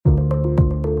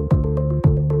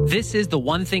This is the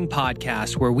One Thing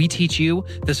podcast, where we teach you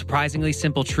the surprisingly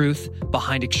simple truth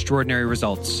behind extraordinary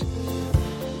results.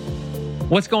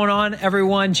 What's going on,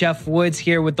 everyone? Jeff Woods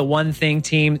here with the One Thing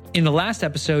team. In the last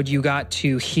episode, you got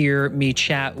to hear me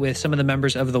chat with some of the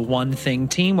members of the One Thing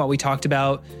team while we talked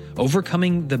about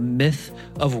overcoming the myth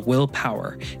of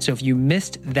willpower. So if you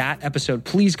missed that episode,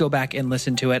 please go back and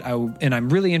listen to it. And I'm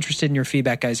really interested in your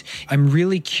feedback, guys. I'm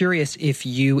really curious if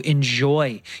you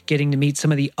enjoy getting to meet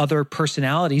some of the other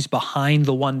personalities behind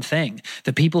the One Thing,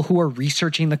 the people who are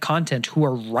researching the content, who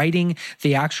are writing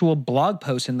the actual blog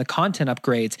posts and the content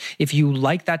upgrades. If you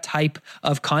like that type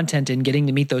of content and getting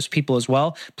to meet those people as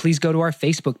well, please go to our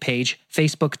Facebook page,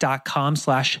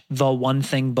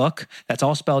 facebook.com/theonethingbook. That's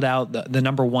all spelled out. The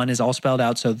number one is all spelled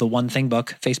out. So The One Thing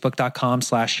Book,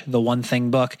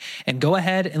 facebook.com/theonethingbook. And go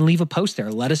ahead and leave a post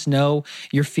there. Let us know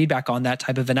your feedback on that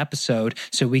type of an episode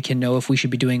so we can know if we should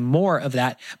be doing more of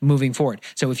that moving forward.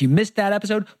 So if you missed that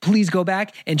episode, please go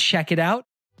back and check it out.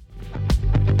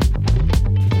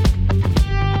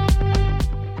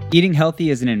 Eating healthy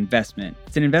is an investment.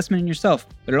 It's an investment in yourself,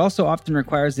 but it also often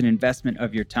requires an investment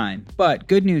of your time. But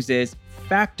good news is,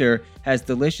 Factor has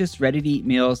delicious, ready-to-eat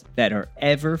meals that are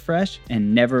ever fresh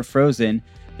and never frozen.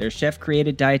 They're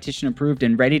chef-created, dietitian-approved,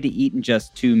 and ready to eat in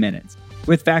just 2 minutes.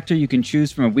 With Factor, you can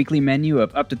choose from a weekly menu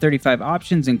of up to 35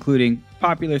 options, including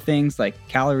popular things like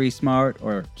Calorie Smart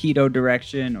or Keto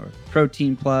Direction or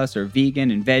Protein Plus or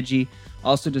Vegan and Veggie.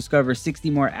 Also discover 60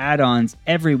 more add-ons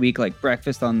every week, like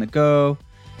breakfast on the go,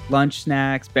 lunch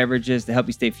snacks, beverages to help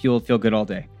you stay fueled, feel good all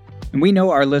day. And we know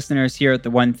our listeners here at The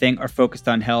One Thing are focused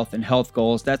on health and health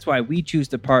goals. That's why we choose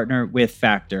to partner with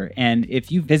Factor. And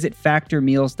if you visit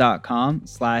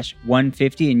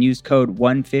factormeals.com/150 and use code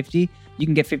 150, you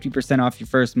can get 50% off your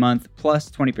first month plus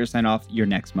 20% off your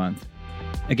next month.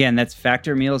 Again, that's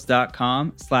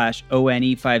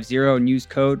factormeals.com/ONE50 and use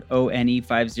code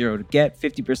ONE50 to get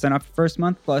 50% off your first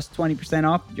month plus 20%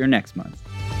 off your next month.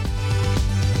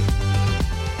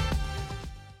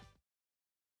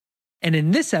 And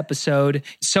in this episode,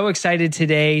 so excited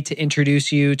today to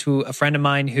introduce you to a friend of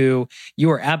mine who you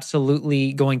are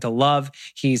absolutely going to love.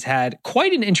 He's had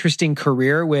quite an interesting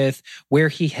career with where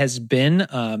he has been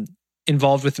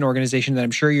involved with an organization that I'm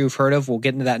sure you've heard of. We'll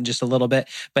get into that in just a little bit.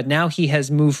 But now he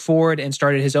has moved forward and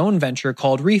started his own venture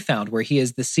called Refound, where he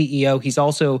is the CEO. He's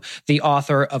also the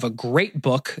author of a great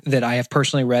book that I have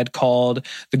personally read called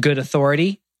The Good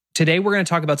Authority. Today, we're going to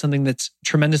talk about something that's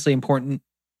tremendously important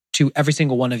to every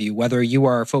single one of you, whether you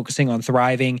are focusing on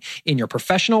thriving in your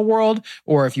professional world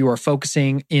or if you are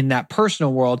focusing in that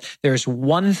personal world. There's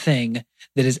one thing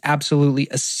that is absolutely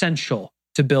essential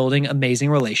to building amazing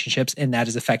relationships, and that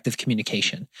is effective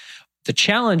communication. The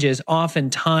challenge is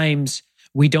oftentimes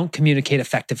we don't communicate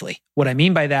effectively. What I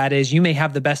mean by that is you may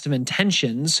have the best of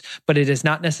intentions, but it is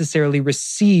not necessarily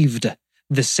received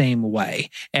the same way.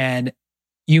 And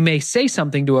you may say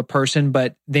something to a person,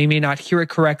 but they may not hear it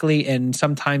correctly, and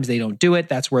sometimes they don't do it.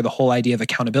 That's where the whole idea of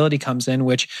accountability comes in,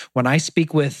 which when I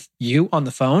speak with you on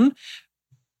the phone,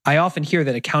 I often hear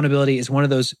that accountability is one of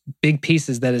those big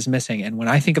pieces that is missing. And when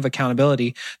I think of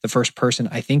accountability, the first person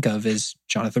I think of is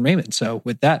Jonathan Raymond. So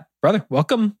with that, brother,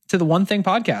 welcome to the One Thing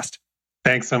podcast.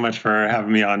 Thanks so much for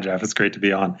having me on, Jeff. It's great to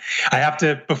be on. I have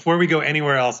to, before we go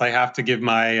anywhere else, I have to give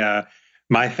my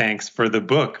thanks for the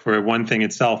book, for One Thing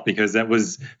itself, because that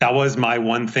was my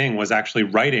one thing, was actually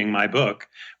writing my book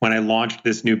when I launched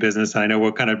this new business. And I know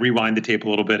we'll kind of rewind the tape a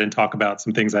little bit and talk about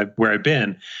some things where I've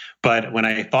been. But when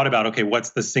I thought about, okay,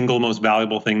 what's the single most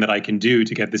valuable thing that I can do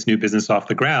to get this new business off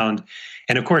the ground?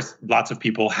 And of course, lots of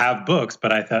people have books,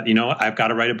 but I thought, I've got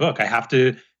to write a book. I have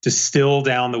to distill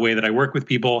down the way that I work with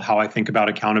people, how I think about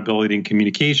accountability and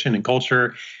communication and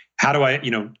culture. How do I,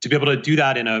 to be able to do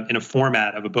that in a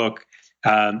format of a book?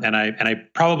 And I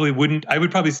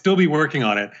would probably still be working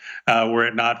on it were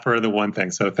it not for the One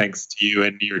Thing. So thanks to you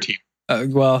and your team.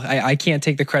 Well, I can't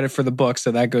take the credit for the book,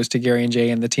 so that goes to Gary and Jay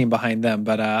and the team behind them,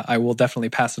 but I will definitely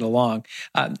pass it along.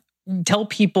 Tell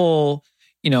people,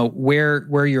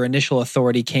 where your initial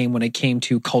authority came when it came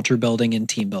to culture building and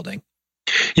team building.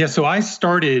 Yeah, so I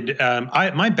started,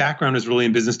 my background is really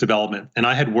in business development, and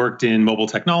I had worked in mobile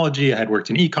technology, I had worked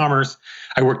in e-commerce,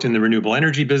 I worked in the renewable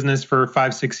energy business for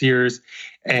 5-6 years,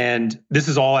 and this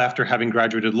is all after having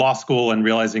graduated law school and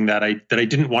realizing that I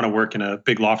didn't want to work in a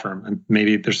big law firm, and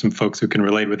maybe there's some folks who can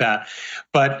relate with that.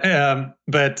 But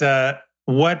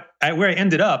where I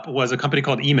ended up was a company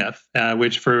called eMyth,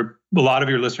 which for a lot of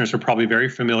your listeners are probably very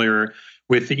familiar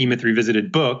with the E-Myth Revisited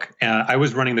book. I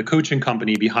was running the coaching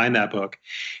company behind that book.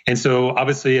 And so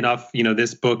obviously enough,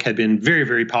 this book had been very,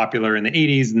 very popular in the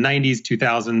 80s, 90s,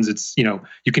 2000s. It's,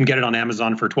 you can get it on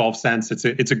Amazon for 12 cents.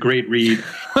 It's a great read.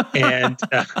 And,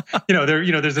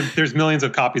 there's millions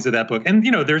of copies of that book. And,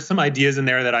 there's some ideas in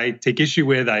there that I take issue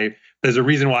with. There's a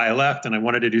reason why I left and I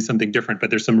wanted to do something different, but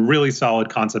there's some really solid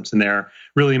concepts in there,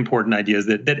 really important ideas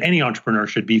that any entrepreneur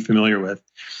should be familiar with.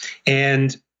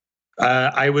 And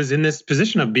I was in this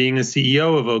position of being a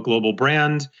CEO of a global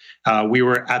brand. We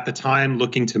were at the time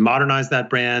looking to modernize that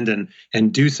brand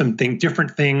and do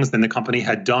different things than the company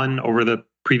had done over the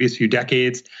previous few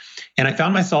decades. And I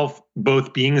found myself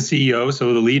both being a CEO,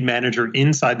 so the lead manager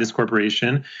inside this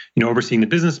corporation, overseeing the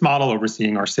business model,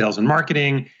 overseeing our sales and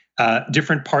marketing,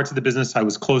 different parts of the business I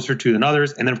was closer to than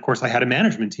others. And then, of course, I had a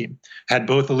management team. I had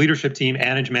both a leadership team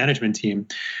and a management team,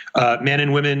 men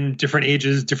and women, different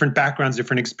ages, different backgrounds,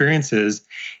 different experiences.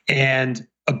 And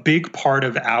a big part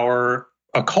of our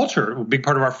culture, a big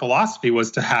part of our philosophy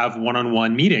was to have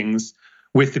one-on-one meetings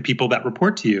with the people that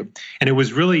report to you. And it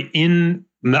was really in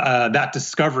that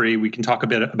discovery, we can talk a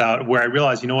bit about, where I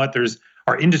realized,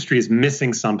 our industry is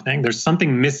missing something. There's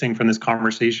something missing from this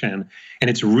conversation, and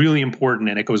it's really important.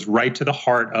 And it goes right to the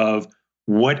heart of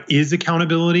what is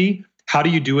accountability? How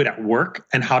do you do it at work?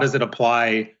 And how does it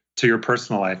apply to your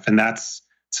personal life? And that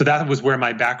was where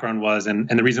my background was. And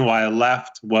the reason why I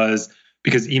left was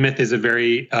because E-Myth is a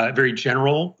very, very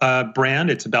general brand.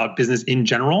 It's about business in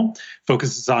general,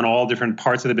 focuses on all different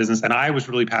parts of the business. And I was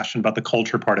really passionate about the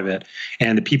culture part of it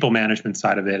and the people management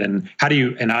side of it. And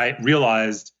I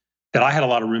realized that I had a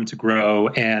lot of room to grow.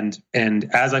 And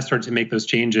as I started to make those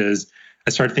changes, I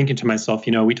started thinking to myself,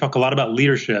 we talk a lot about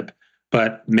leadership,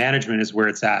 but management is where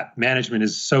it's at. Management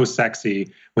is so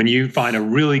sexy. When you find a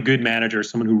really good manager,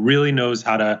 someone who really knows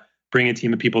how to bring a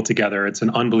team of people together, it's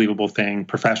an unbelievable thing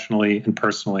professionally and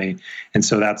personally. And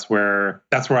so that's where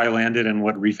I landed and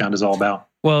what Refound is all about.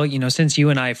 Well, since you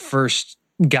and I first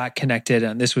got connected,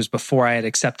 and this was before I had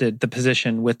accepted the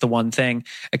position with The One Thing,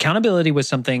 accountability was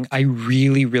something I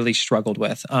really, really struggled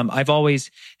with. I've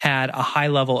always had a high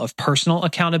level of personal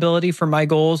accountability for my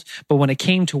goals, but when it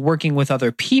came to working with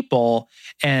other people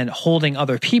and holding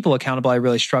other people accountable, I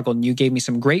really struggled. And you gave me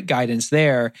some great guidance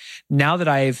there. Now that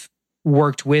I've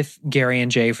worked with Gary and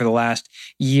Jay for the last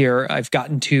year, I've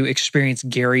gotten to experience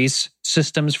Gary's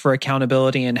systems for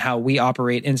accountability and how we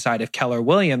operate inside of Keller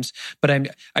Williams. But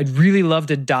I'd really love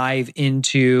to dive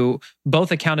into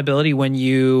both accountability when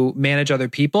you manage other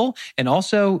people, and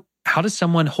also how does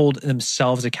someone hold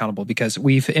themselves accountable? Because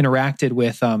we've interacted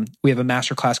with, we have a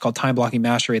masterclass called Time Blocking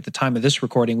Mastery. At the time of this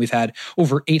recording, we've had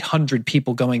over 800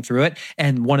 people going through it.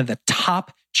 And one of the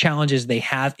top challenges they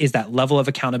have is that level of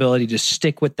accountability to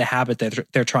stick with the habit that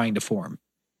they're trying to form.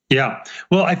 Yeah.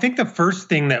 Well, I think the first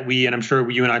thing that and I'm sure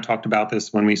you and I talked about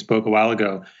this when we spoke a while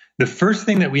ago, the first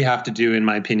thing that we have to do, in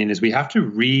my opinion, is we have to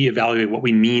reevaluate what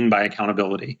we mean by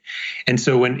accountability. And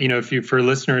so when, for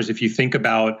listeners,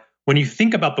 when you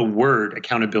think about the word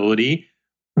accountability,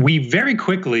 we very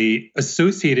quickly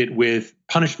associate it with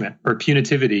punishment or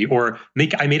punitivity, or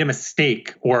I made a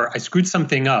mistake, or I screwed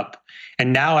something up,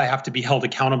 and now I have to be held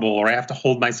accountable, or I have to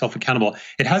hold myself accountable.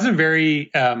 It has a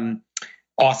very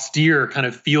austere kind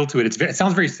of feel to it.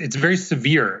 It's very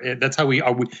severe. That's how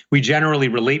we generally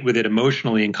relate with it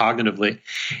emotionally and cognitively.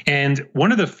 And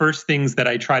one of the first things that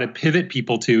I try to pivot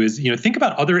people to is, think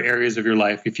about other areas of your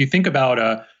life. If you think about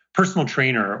a personal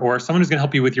trainer, or someone who's going to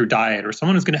help you with your diet, or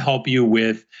someone who's going to help you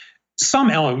with some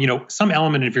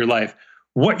element of your life,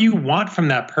 what you want from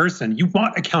that person, you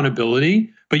want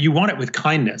accountability, but you want it with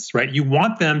kindness, right? You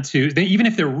want them even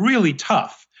if they're really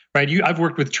tough, right? I've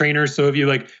worked with trainers, so if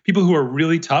you people who are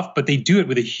really tough, but they do it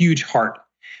with a huge heart.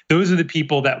 Those are the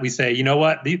people that we say, you know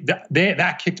what,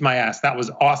 that kicked my ass. That was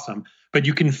awesome. But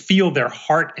you can feel their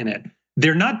heart in it.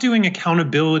 They're not doing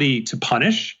accountability to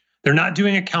punish. They're not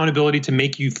doing accountability to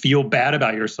make you feel bad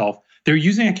about yourself. They're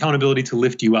using accountability to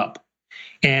lift you up.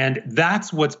 And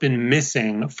that's what's been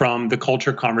missing from the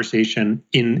culture conversation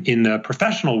in the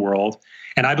professional world.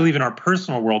 And I believe in our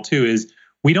personal world too, is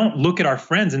we don't look at our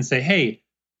friends and say, hey,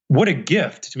 what a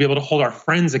gift to be able to hold our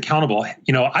friends accountable.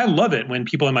 I love it when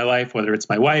people in my life, whether it's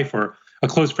my wife or a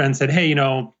close friend, said, hey,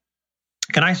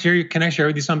 can I share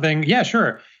with you something? Yeah,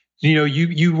 sure.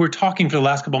 You were talking for the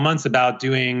last couple of months about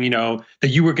doing, that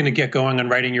you were going to get going on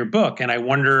writing your book. And I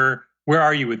wonder, where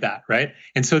are you with that, right?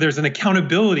 And so there's an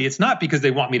accountability. It's not because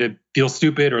they want me to feel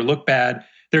stupid or look bad.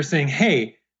 They're saying,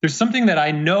 hey, there's something that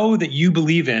I know that you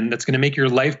believe in that's going to make your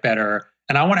life better,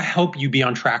 and I want to help you be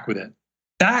on track with it.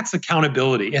 That's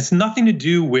accountability. It's nothing to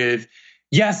do with,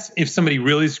 yes, if somebody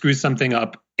really screws something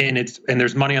up, and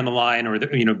there's money on the line, or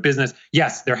business,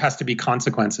 yes, there has to be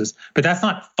consequences, but that's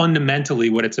not fundamentally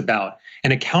what it's about.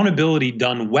 And accountability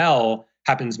done well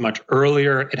happens much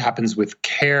earlier. It happens with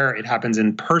care. It happens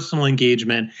in personal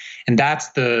engagement. And that's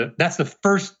the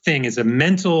first thing, is a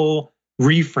mental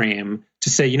reframe to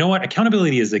say, you know what,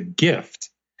 accountability is a gift.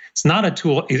 It's not a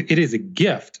tool. It is a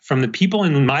gift from the people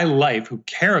in my life who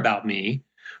care about me,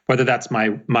 whether that's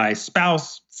my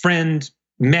spouse, friend,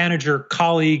 manager,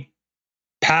 colleague,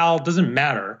 pal, doesn't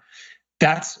matter.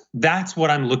 That's what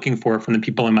I'm looking for from the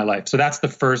people in my life. So that's the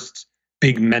first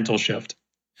big mental shift.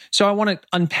 So I want to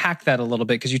unpack that a little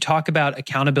bit, because you talk about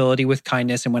accountability with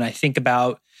kindness. And when I think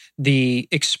about the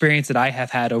experience that I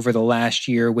have had over the last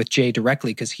year with Jay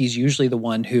directly, because he's usually the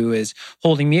one who is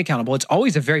holding me accountable, it's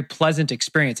always a very pleasant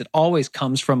experience. It always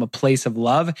comes from a place of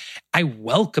love. I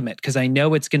welcome it because I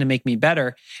know it's going to make me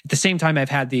better. At the same time, I've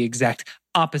had the exact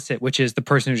opposite, which is the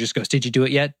person who just goes, did you do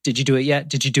it yet? Did you do it yet?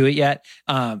 Did you do it yet?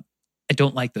 I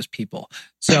don't like those people.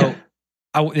 So,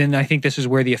 and I think this is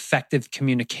where the effective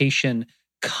communication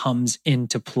comes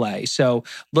into play. So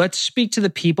let's speak to the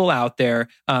people out there.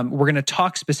 We're going to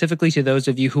talk specifically to those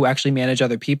of you who actually manage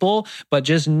other people, but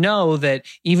just know that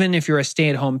even if you're a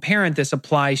stay-at-home parent, this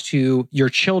applies to your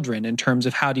children in terms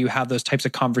of how do you have those types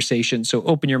of conversations. So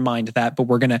open your mind to that, but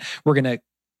we're going to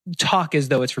talk as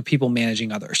though it's for people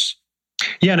managing others.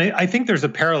 Yeah, and I think there's a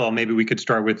parallel maybe we could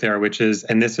start with there, which is,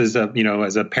 and this is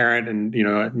as a parent, and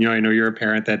I know you're a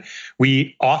parent, that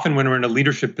we often, when we're in a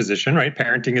leadership position, right,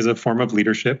 parenting is a form of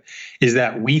leadership, is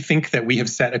that we think that we have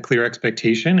set a clear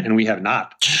expectation, and we have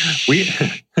not.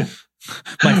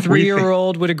 My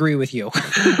 3-year-old would agree with you.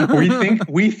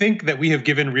 we think that we have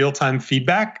given real-time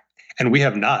feedback, and we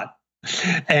have not.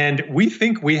 And we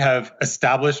think we have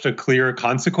established a clear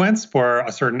consequence for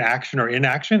a certain action or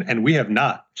inaction, and we have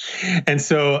not. And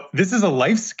so this is a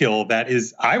life skill that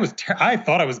is, I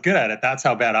thought I was good at it. That's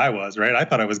how bad I was, right? I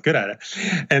thought I was good at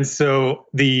it. And so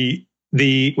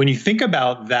when you think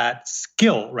about that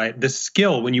skill, right? The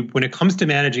skill, when it comes to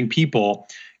managing people,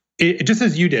 it just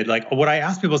as you did, like what I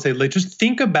ask people to say, like, just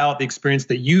think about the experience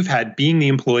that you've had being the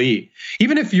employee.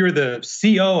 Even if you're the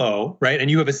COO, right,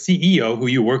 and you have a CEO who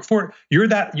you work for, you're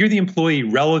the employee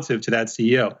relative to that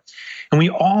CEO. And we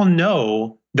all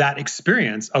know that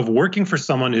experience of working for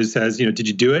someone who says, did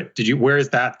you do it? Where is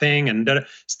that thing? And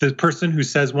it's the person who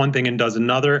says one thing and does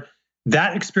another.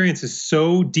 That experience is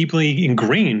so deeply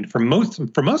ingrained for most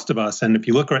of us. And if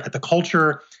you look at the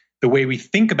culture, the way we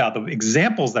think about the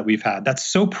examples that we've had, that's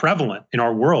so prevalent in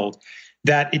our world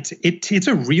that it's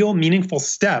a real meaningful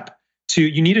step to,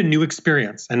 you need a new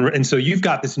experience. And so you've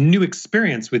got this new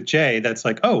experience with Jay that's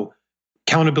like, oh,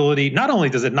 accountability, not only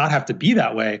does it not have to be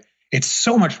that way, it's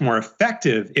so much more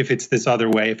effective if it's this other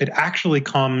way, if it actually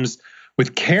comes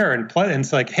with care and pleasure. And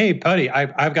it's like, hey, buddy,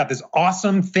 I've got this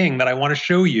awesome thing that I want to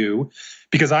show you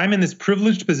because I'm in this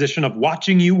privileged position of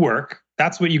watching you work.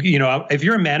 That's what if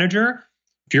you're a manager,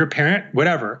 if you're a parent,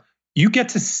 whatever, you get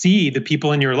to see the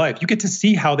people in your life. You get to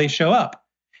see how they show up.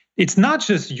 It's not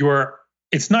just your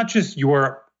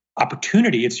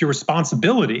opportunity, it's your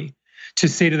responsibility to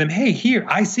say to them, hey, here,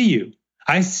 I see you.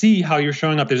 I see how you're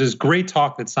showing up. There's this great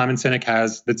talk that Simon Sinek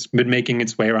has that's been making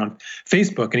its way around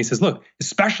Facebook. And he says, look,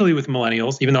 especially with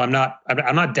millennials, even though I'm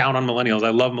not down on millennials.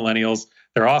 I love millennials.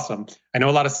 They're awesome. I know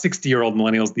a lot of 60-year-old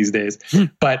millennials these days,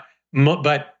 but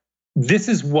this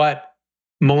is what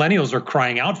millennials are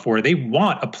crying out for. They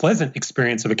want a pleasant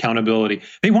experience of accountability.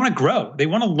 They want to grow. They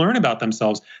want to learn about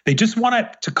themselves. They just want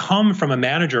it to come from a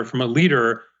manager, from a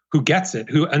leader who gets it,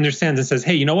 who understands and says,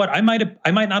 hey, you know what? I might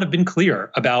not have been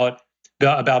clear about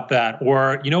that.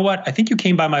 Or, you know what? I think you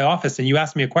came by my office and you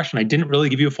asked me a question. I didn't really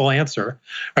give you a full answer,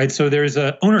 right? So there's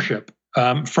a ownership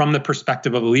from the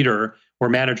perspective of a leader or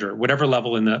manager, whatever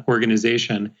level in the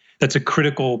organization. That's a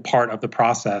critical part of the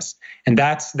process. And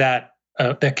that's that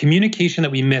communication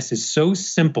that we miss is so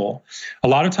simple. A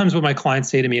lot of times what my clients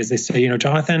say to me is they say,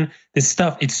 Jonathan, this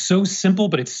stuff, it's so simple,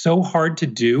 but it's so hard to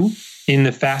do in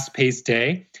the fast-paced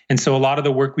day. And so a lot of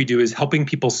the work we do is helping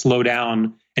people slow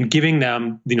down and giving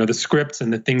them, the scripts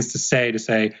and the things to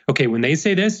say, okay, when they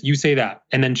say this, you say that,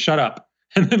 and then shut up.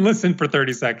 And then listen for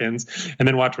 30 seconds and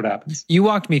then watch what happens. You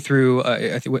walked me through,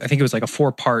 I think it was like a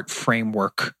 4-part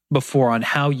framework before on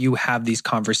how you have these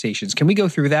conversations. Can we go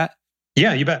through that?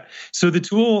 Yeah, you bet. So the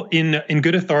tool in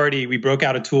Good Authority, we broke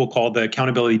out a tool called the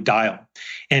Accountability Dial.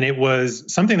 And it was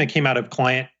something that came out of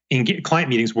client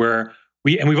meetings where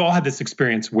we've all had this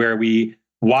experience where we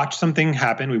watch something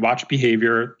happen, we watch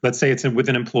behavior. Let's say it's with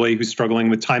an employee who's struggling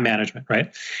with time management,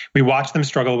 right? We watch them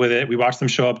struggle with it. We watch them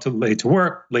show up late to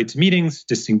work, late to meetings,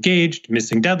 disengaged,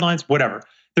 missing deadlines, whatever.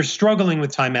 They're struggling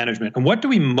with time management. And what do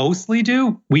we mostly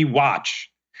do? We watch.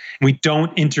 We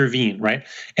don't intervene, right?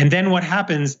 And then what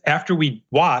happens after we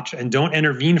watch and don't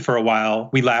intervene for a while,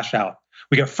 we lash out.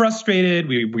 We get frustrated.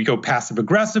 We go passive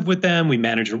aggressive with them. We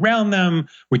manage around them.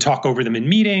 We talk over them in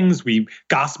meetings. We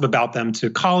gossip about them to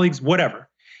colleagues, whatever.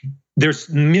 There's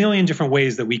a million different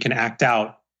ways that we can act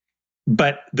out.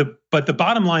 But the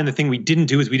bottom line, the thing we didn't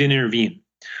do is we didn't intervene.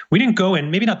 We didn't go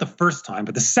in, maybe not the first time,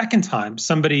 but the second time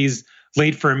somebody's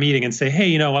late for a meeting and say,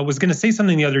 hey, I was going to say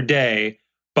something the other day,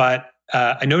 but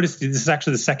I noticed this is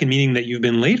actually the second meeting that you've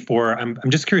been late for. I'm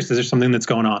just curious, is there something that's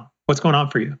going on? What's going on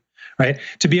for you? Right?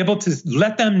 To be able to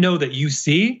let them know that you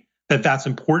see that that's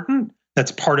important,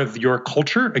 that's part of your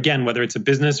culture. Again, whether it's a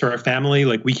business or a family,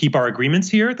 like we keep our agreements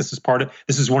here. This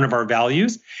is one of our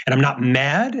values. And I'm not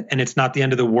mad and it's not the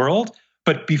end of the world.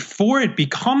 But before it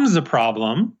becomes a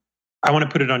problem, I want to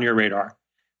put it on your radar.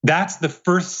 That's the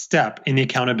first step in the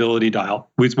accountability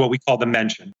dial, which is what we call the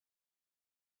mention.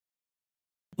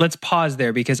 Let's pause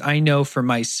there because I know for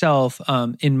myself,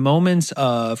 in moments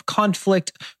of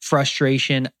conflict,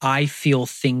 frustration, I feel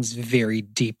things very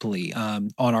deeply.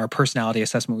 On our personality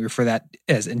assessment, we refer that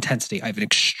as intensity. I have an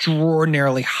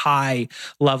extraordinarily high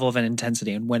level of an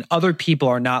intensity. And when other people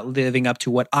are not living up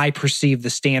to what I perceive the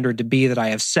standard to be that I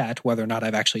have set, whether or not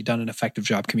I've actually done an effective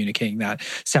job communicating that,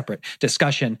 separate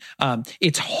discussion,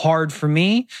 it's hard for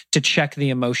me to check the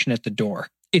emotion at the door.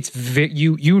 It's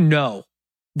you know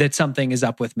that something is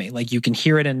up with me. Like you can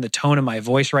hear it in the tone of my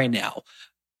voice right now.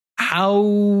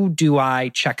 How do I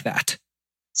check that?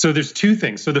 So there's two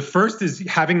things. So the first is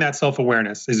having that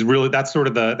self-awareness is really, that's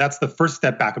the first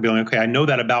step back of being like, okay, I know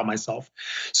that about myself.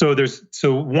 So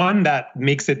one that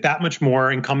makes it that much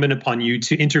more incumbent upon you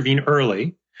to intervene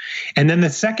early. And then the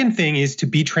second thing is to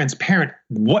be transparent,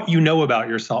 what you know about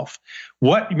yourself.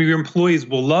 What your employees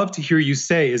will love to hear you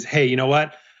say is, hey, you know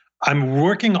what? I'm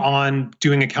working on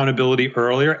doing accountability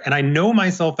earlier, and I know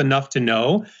myself enough to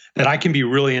know that I can be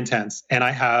really intense, and I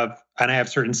have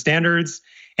certain standards,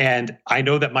 and I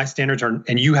know that my standards are,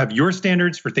 and you have your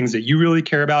standards for things that you really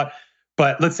care about.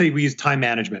 But let's say we use time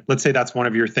management. Let's say that's one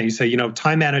of your things. You say,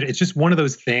 time management, it's just one of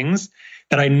those things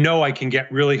that I know I can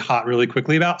get really hot really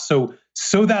quickly about. So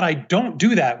that I don't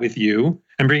do that with you,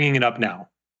 I'm bringing it up now.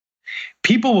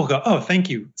 People will go, oh, thank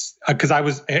you. Because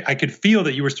I could feel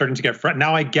that you were starting to get frustrated.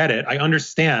 Now I get it. I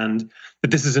understand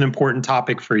that this is an important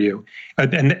topic for you,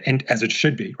 and as it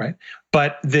should be, right?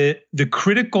 But the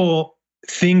critical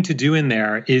thing to do in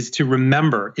there is to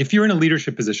remember, if you're in a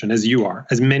leadership position, as you are,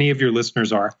 as many of your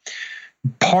listeners are,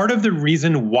 part of the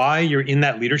reason why you're in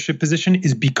that leadership position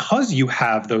is because you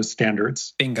have those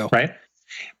standards. Bingo. Right?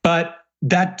 But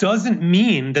that doesn't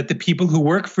mean that the people who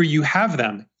work for you have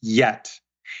them yet.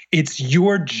 It's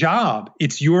your job.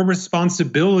 It's your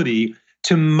responsibility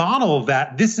to model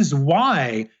that. This is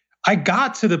why I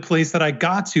got to the place that I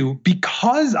got to,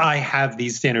 because I have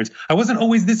these standards. I wasn't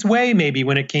always this way, maybe,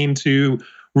 when it came to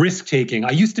risk taking.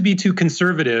 I used to be too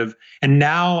conservative, and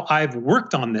now I've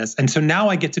worked on this. And so now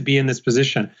I get to be in this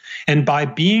position. And by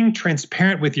being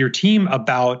transparent with your team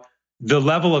about the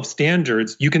level of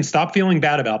standards, you can stop feeling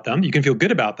bad about them. You can feel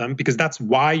good about them because that's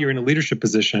why you're in a leadership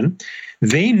position.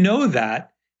 They know that.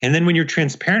 And then when you're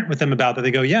transparent with them about that, they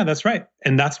go, yeah, that's right.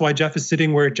 And that's why Jeff is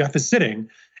sitting where Jeff is sitting.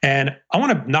 And I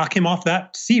want to knock him off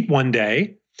that seat one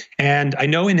day. And I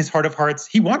know in his heart of hearts,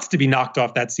 he wants to be knocked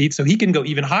off that seat so he can go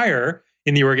even higher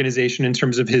in the organization in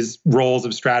terms of his roles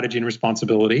of strategy and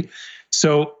responsibility.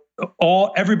 So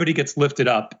everybody gets lifted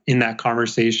up in that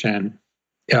conversation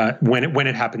when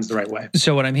it happens the right way.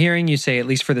 So what I'm hearing you say, at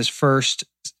least for this first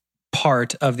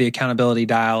part of the accountability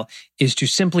dial, is to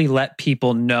simply let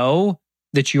people know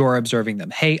that you are observing them.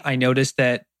 Hey, I noticed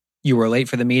that you were late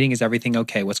for the meeting. Is everything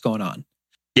okay? What's going on?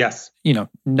 Yes.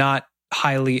 Not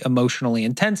highly emotionally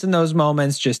intense in those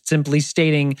moments, just simply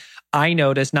stating, I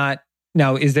noticed. Not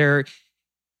now, is there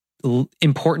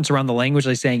importance around the language,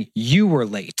 like saying you were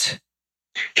late?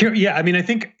 Here, yeah, I mean, I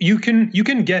think you can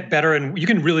get better and you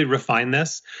can really refine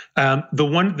this.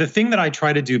 The thing that I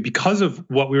try to do, because of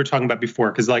what we were talking about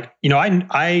before, because I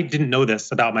didn't know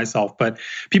this about myself, but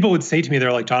people would say to me,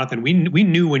 they're like, Jonathan, we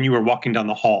knew when you were walking down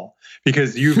the hall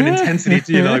because you have an intensity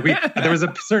to there was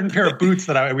a certain pair of boots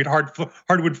that we had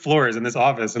hardwood floors in this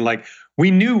office, and we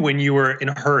knew when you were in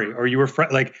a hurry or you were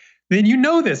then you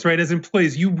know this, right? As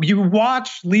employees, you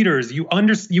watch leaders,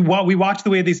 we watch the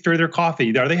way they stir their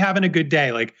coffee. Are they having a good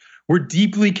day? We're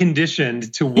deeply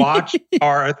conditioned to watch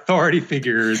our authority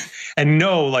figures and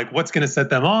know what's going to set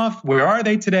them off. Where are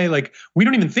they today? We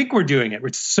don't even think we're doing it.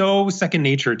 It's so second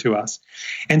nature to us.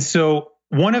 And so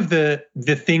one of the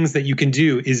things that you can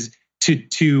do is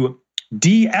to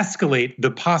de-escalate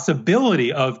the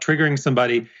possibility of triggering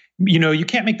somebody. you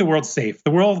can't make the world safe.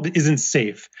 The world isn't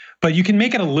safe, but you can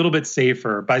make it a little bit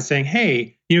safer by saying,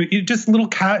 hey, you just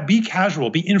be casual,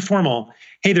 be informal.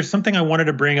 Hey, there's something I wanted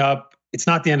to bring up. It's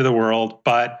not the end of the world,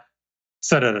 but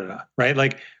right?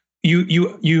 Like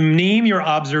you name your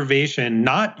observation,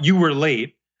 not you were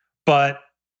late, but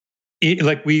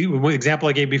like example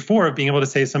I gave before of being able to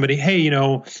say to somebody, hey,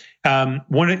 I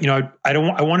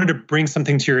wanted to bring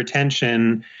something to your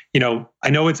attention. I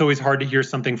know it's always hard to hear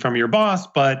something from your boss,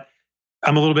 but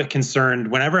I'm a little bit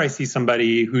concerned whenever I see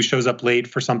somebody who shows up late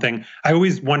for something. I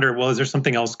always wonder, well, is there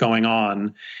something else going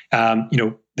on?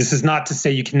 This is not to say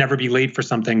you can never be late for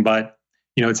something, but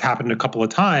it's happened a couple of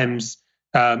times.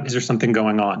 Is there something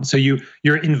going on? So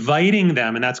you're inviting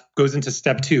them, and that goes into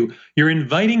step 2. You're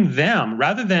inviting them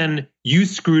rather than you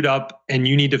screwed up and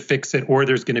you need to fix it or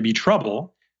there's going to be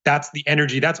trouble. That's the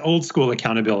energy. That's old school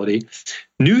accountability.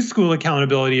 New school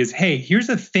accountability is, hey, here's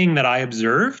a thing that I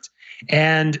observed.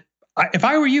 And if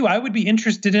I were you, I would be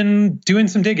interested in doing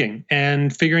some digging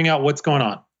and figuring out what's going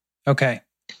on. Okay.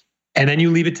 And then you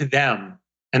leave it to them.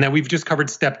 And then we've just covered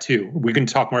step 2. We can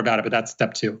talk more about it, but that's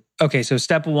step 2. Okay, so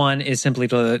step 1 is simply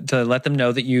to let them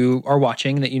know that you are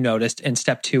watching, that you noticed. And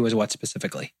step 2 is what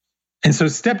specifically? And so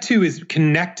step 2 is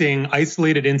connecting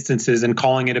isolated instances and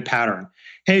calling it a pattern.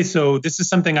 Hey, so this is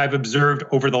something I've observed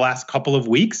over the last couple of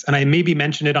weeks, and I maybe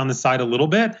mentioned it on the side a little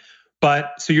bit.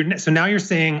 But so now you're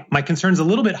saying my concern's a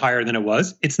little bit higher than it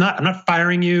was. I'm not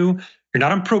firing you. You're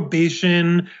not on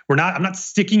probation. I'm not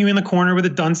sticking you in the corner with a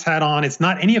dunce hat on. It's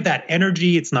not any of that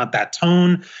energy. It's not that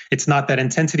tone. It's not that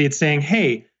intensity. It's saying,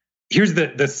 hey, here's the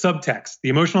subtext. The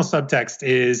emotional subtext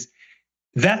is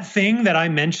that thing that I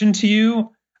mentioned to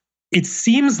you. It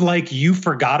seems like you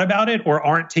forgot about it or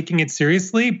aren't taking it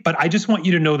seriously, but I just want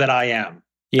you to know that I am.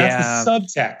 Yeah. That's the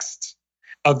subtext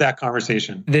of that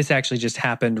conversation. This actually just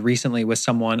happened recently with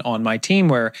someone on my team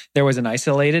where there was an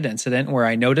isolated incident where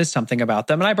I noticed something about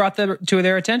them and I brought that to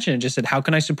their attention and just said, how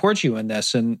can I support you in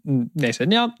this? And they said,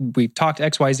 no, we talked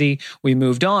XYZ, we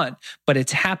moved on. But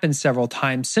it's happened several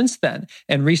times since then.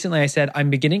 And recently I said, I'm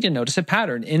beginning to notice a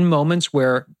pattern. In moments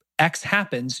where X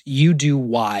happens, you do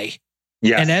Y.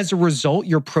 Yes. And as a result,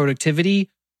 your productivity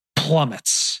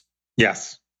plummets.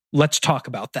 Yes. Let's talk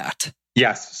about that.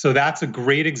 Yes. So that's a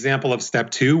great example of step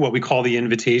 2, what we call the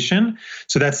invitation.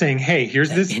 So that's saying, hey, here's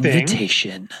this thing. The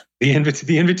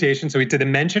invitation. So the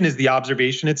mention is the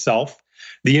observation itself.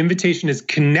 The invitation is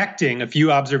connecting a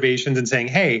few observations and saying,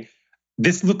 hey,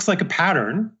 this looks like a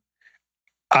pattern.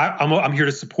 I'm here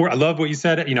to support. I love what you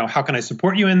said. How can I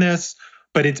support you in this?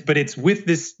 But it's with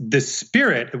the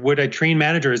spirit of what I train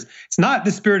managers. It's not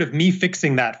the spirit of me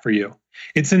fixing that for you.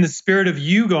 It's in the spirit of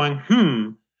you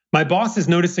going, my boss is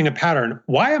noticing a pattern.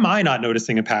 Why am I not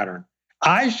noticing a pattern?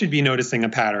 I should be noticing a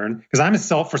pattern because I'm a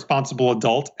self-responsible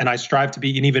adult and I strive to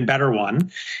be an even better one.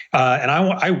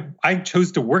 And I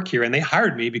chose to work here and they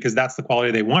hired me because that's the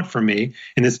quality they want from me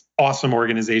in this awesome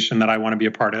organization that I want to be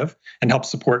a part of and help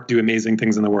support, do amazing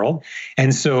things in the world.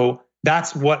 And so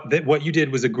that's what you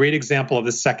did was a great example of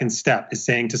the second step is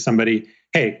saying to somebody,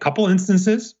 hey, couple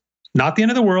instances, not the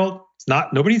end of the world.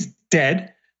 Nobody's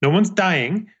dead. No one's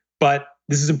dying, but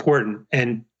this is important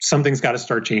and something's got to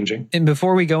start changing. And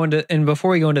before we go into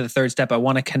the third step, I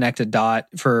want to connect a dot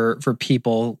for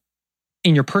people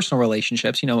in your personal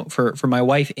relationships. For my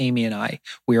wife, Amy, and I,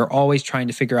 we are always trying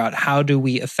to figure out how do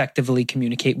we effectively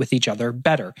communicate with each other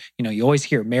better. You always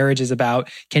hear marriage is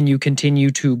about, can you continue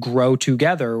to grow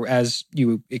together as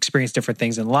you experience different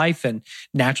things in life and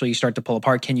naturally you start to pull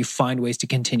apart? Can you find ways to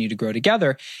continue to grow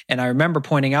together? And I remember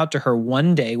pointing out to her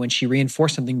one day when she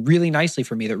reinforced something really nicely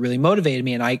for me that really motivated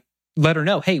me. And I let her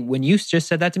know, hey, when you just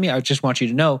said that to me, I just want you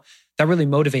to know that really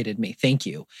motivated me. Thank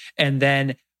you. And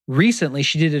then recently,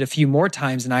 she did it a few more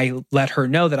times, and I let her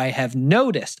know that I have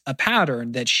noticed a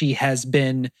pattern that she has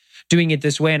been doing it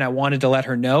this way, and I wanted to let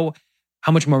her know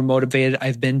how much more motivated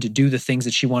I've been to do the things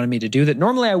that she wanted me to do that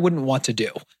normally I wouldn't want to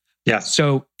do. Yes.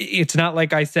 So it's not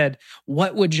like I said,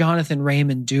 what would Jonathan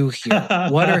Raymond do here?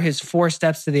 What are his 4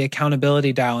 steps to the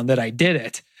accountability dial? And that I did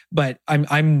it, but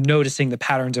I'm noticing the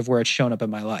patterns of where it's shown up in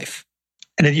my life.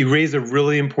 And then you raise a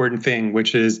really important thing,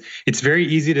 which is it's very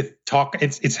easy to talk.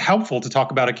 It's helpful to talk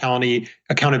about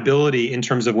accountability in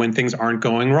terms of when things aren't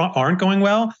going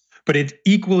well, but it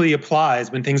equally applies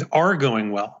when things are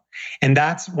going well. And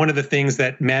that's one of the things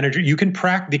that you can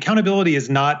practice. The accountability is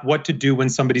not what to do when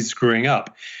somebody's screwing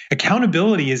up.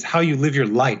 Accountability is how you live your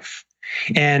life.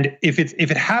 And if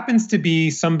it happens to be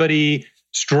somebody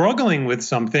struggling with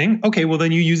something, okay, well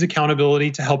then you use accountability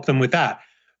to help them with that.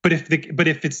 But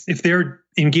if they're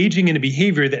engaging in a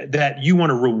behavior that you want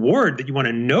to reward, that you want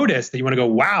to notice, that you want to go,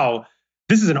 wow,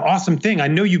 this is an awesome thing. I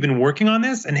know you've been working on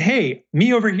this. And hey,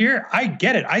 me over here, I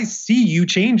get it. I see you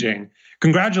changing.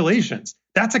 Congratulations.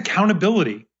 That's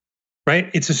accountability, right?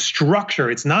 It's a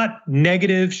structure. It's not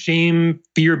negative, shame,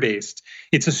 fear-based.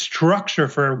 It's a structure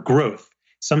for growth.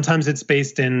 Sometimes it's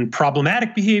based in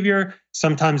problematic behavior.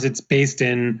 Sometimes it's based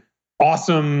in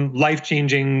awesome,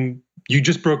 life-changing, you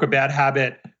just broke a bad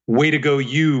habit, way to go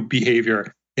you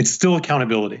behavior. It's still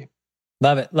accountability.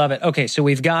 Love it. Love it. Okay. So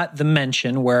we've got the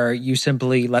mention where you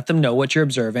simply let them know what you're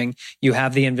observing. You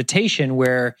have the invitation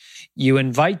where you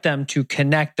invite them to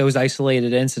connect those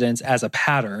isolated incidents as a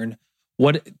pattern.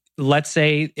 Let's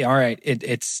say, all right,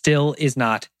 it still is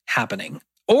not happening,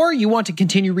 or you want to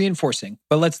continue reinforcing,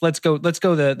 but let's go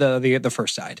the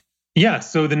first side. Yeah.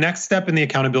 So the next step in the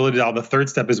accountability dial, the third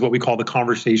step, is what we call the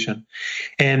conversation.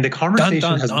 And the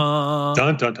conversation has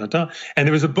dun, dun, dun, dun. And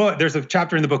there's a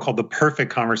chapter in the book called The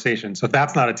Perfect Conversation. So if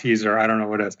that's not a teaser, I don't know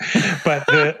what is. But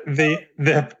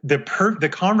the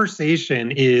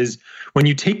conversation is when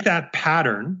you take that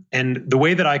pattern, and the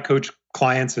way that I coach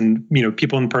clients and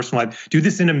people in personal life, do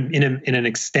this in an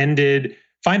extended,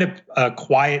 find a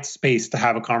quiet space to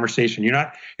have a conversation. You're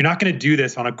not going to do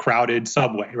this on a crowded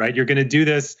subway, right? You're going to do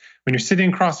this when you're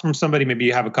sitting across from somebody. Maybe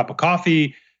you have a cup of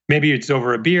coffee, maybe it's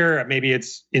over a beer, maybe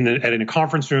it's in a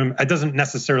conference room. It doesn't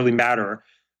necessarily matter,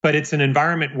 but it's an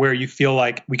environment where you feel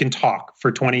like we can talk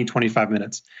for 20, 25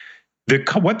 minutes.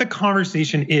 What the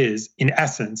conversation is, in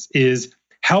essence, is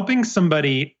helping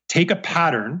somebody take a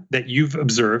pattern that you've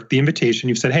observed, the invitation.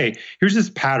 You've said, hey, here's this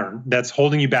pattern that's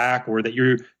holding you back, or that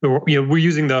we're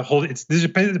using this is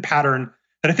a pattern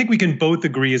that I think we can both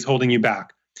agree is holding you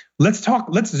back. Let's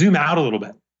zoom out a little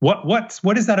bit.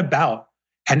 What is that about?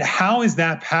 And how is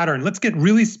that pattern? Let's get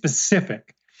really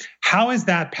specific. How is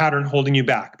that pattern holding you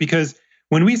back? Because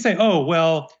when we say, oh,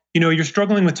 well, you're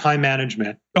struggling with time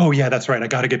management. Oh yeah, that's right. I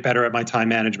got to get better at my time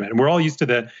management. And we're all used to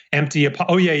the empty,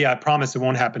 oh yeah, I promise it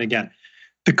won't happen again.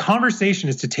 The conversation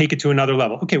is to take it to another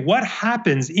level. Okay, what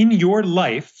happens in your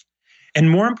life, and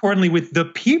more importantly, with the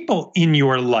people in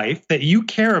your life that you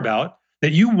care about,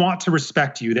 that you want to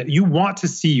respect you, that you want to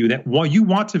see you, that you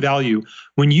want to value,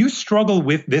 when you struggle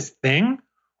with this thing,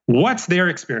 what's their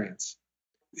experience?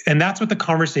 And that's what the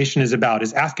conversation is about,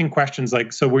 is asking questions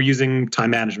like, so we're using time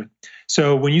management.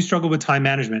 So when you struggle with time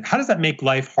management, how does that make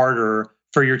life harder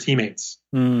for your teammates?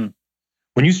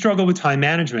 When you struggle with time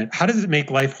management, how does it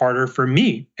make life harder for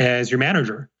me as your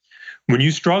manager? When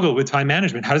you struggle with time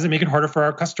management, how does it make it harder for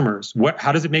our customers?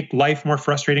 How does it make life more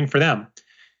frustrating for them?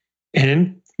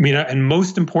 And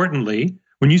most importantly,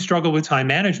 when you struggle with time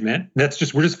management, we're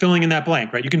just filling in that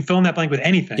blank, right? You can fill in that blank with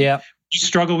anything. Yeah. You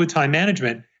struggle with time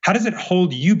management. How does it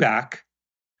hold you back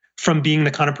from being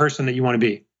the kind of person that you want to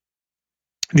be?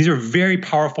 These are very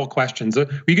powerful questions.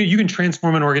 You can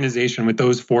transform an organization with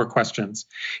those 4 questions.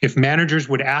 If managers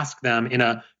would ask them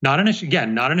not in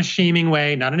a shaming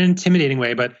way, not in an intimidating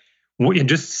way, but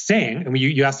just saying, and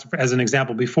you asked as an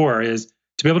example before, is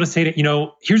to be able to say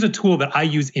that, here's a tool that I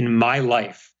use in my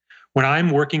life. When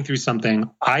I'm working through something,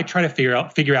 I try to figure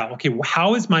out, okay,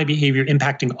 how is my behavior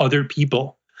impacting other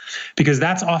people? Because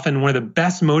that's often one of the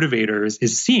best motivators,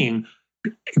 is seeing,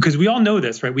 because we all know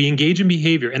this, right? We engage in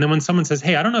behavior. And then when someone says,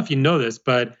 hey, I don't know if you know this,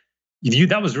 but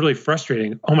that was really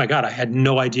frustrating. Oh my God, I had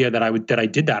no idea that I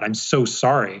did that. I'm so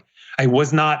sorry. I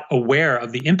was not aware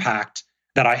of the impact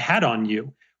that I had on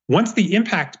you. Once the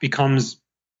impact becomes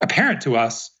apparent to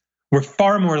us, we're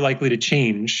far more likely to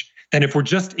change than if we're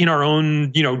just in our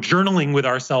own, journaling with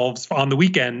ourselves on the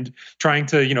weekend, trying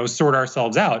to, sort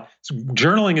ourselves out. So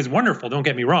journaling is wonderful, don't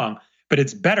get me wrong, but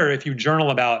it's better if you journal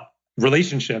about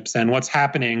relationships and what's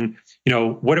happening,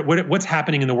 what's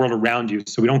happening in the world around you,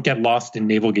 so we don't get lost in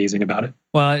navel gazing about it.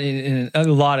 Well, a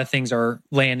lot of things are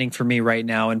landing for me right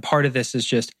now, and part of this is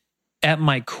just, at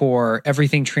my core,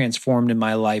 everything transformed in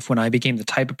my life when I became the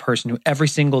type of person who every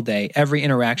single day, every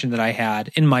interaction that I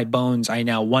had, in my bones, I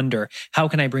now wonder, how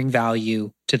can I bring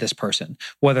value to this person?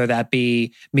 Whether that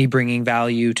be me bringing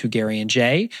value to Gary and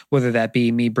Jay, whether that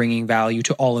be me bringing value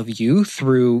to all of you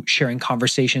through sharing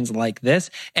conversations like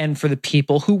this, and for the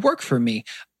people who work for me.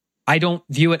 I don't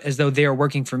view it as though they're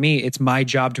working for me. It's my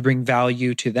job to bring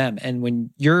value to them. And when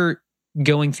you're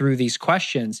going through these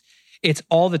questions, it's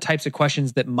all the types of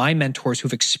questions that my mentors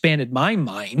who've expanded my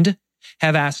mind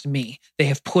have asked me. They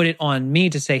have put it on me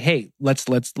to say, hey,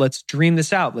 let's dream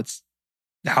this out.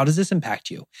 How does this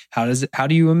impact you? How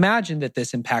do you imagine that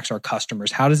this impacts our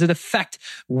customers? How does it affect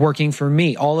working for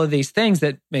me? All of these things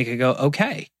that make it go,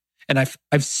 okay. And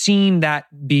I've seen that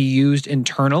be used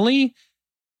internally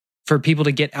for people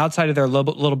to get outside of their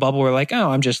little bubble where like,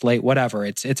 oh, I'm just late, whatever.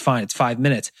 It's fine. It's 5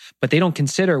 minutes. But they don't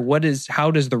consider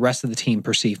how does the rest of the team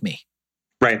perceive me?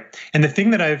 Right. And the thing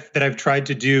that I've tried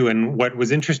to do, and what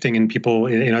was interesting in people,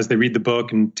 as they read the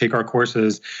book and take our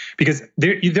courses, because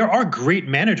there are great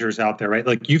managers out there, right?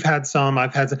 Like you've had some,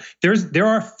 I've had some. There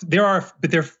are,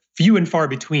 but they're few and far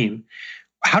between.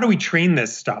 How do we train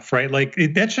this stuff, right? Like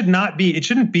it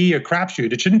shouldn't be a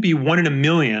crapshoot. It shouldn't be 1 in a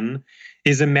million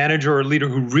is a manager or a leader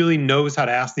who really knows how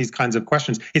to ask these kinds of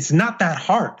questions. It's not that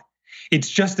hard. It's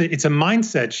just it's a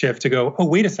mindset shift to go, oh,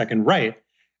 wait a second, right?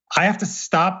 I have to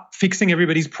stop fixing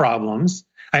everybody's problems.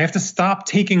 I have to stop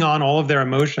taking on all of their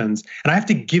emotions, and I have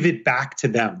to give it back to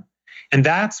them. And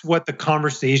that's what the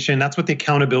conversation, that's what the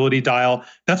accountability dial,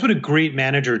 that's what a great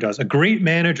manager does. A great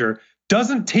manager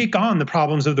doesn't take on the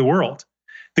problems of the world.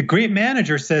 The great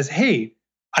manager says, hey,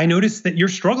 I noticed that you're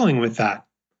struggling with that.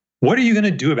 What are you going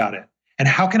to do about it? And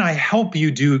how can I help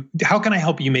you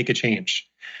make a change?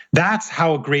 That's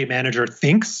how a great manager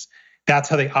thinks. That's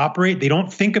how they operate. They've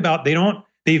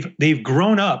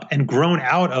grown up and grown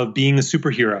out of being a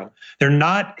superhero. They're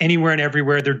not anywhere and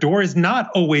everywhere. Their door is not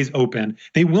always open.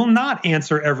 They will not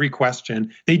answer every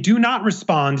question. They do not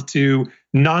respond to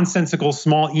nonsensical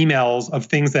small emails of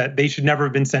things that they should never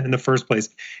have been sent in the first place.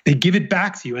 They give it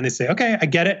back to you and they say, okay, I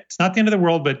get it. It's not the end of the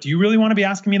world, but do you really want to be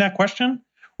asking me that question?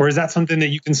 Or is that something that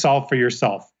you can solve for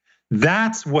yourself?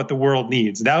 That's what the world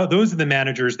needs. Those are the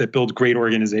managers that build great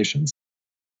organizations.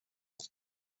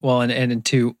 Well, and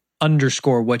to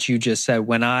underscore what you just said,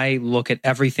 when I look at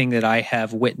everything that I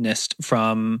have witnessed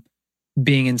from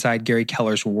being inside Gary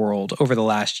Keller's world over the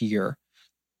last year,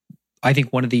 I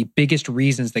think one of the biggest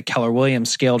reasons that Keller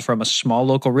Williams scaled from a small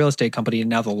local real estate company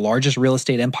and now the largest real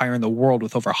estate empire in the world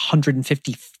with over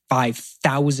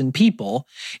 155,000 people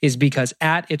is because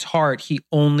at its heart, he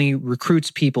only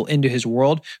recruits people into his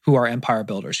world who are empire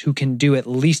builders, who can do at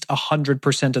least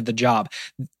 100% of the job.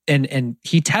 And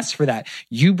he tests for that.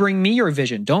 You bring me your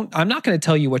vision. I'm not going to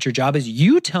tell you what your job is.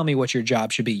 You tell me what your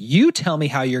job should be. You tell me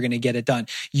how you're going to get it done.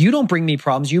 You don't bring me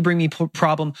problems. You bring me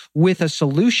problem with a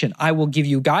solution. I will give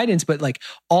you guidance, but like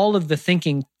all of the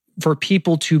thinking for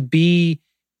people to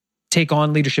take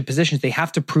on leadership positions, they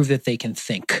have to prove that they can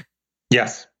think.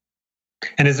 Yes.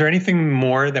 And is there anything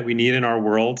more that we need in our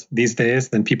world these days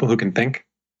than people who can think?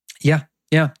 Yeah.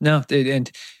 No. And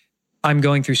I'm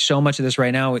going through so much of this right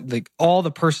now, like all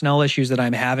the personnel issues that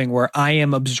I'm having where I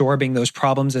am absorbing those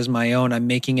problems as my own. I'm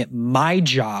making it my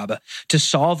job to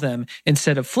solve them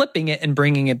instead of flipping it and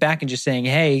bringing it back and just saying,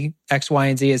 hey, X, Y,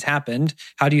 and Z has happened.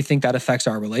 How do you think that affects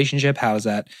our relationship? How does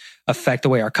that affect the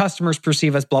way our customers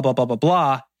perceive us? Blah, blah, blah, blah,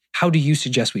 blah. How do you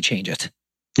suggest we change it?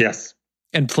 Yes.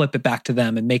 And flip it back to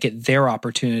them and make it their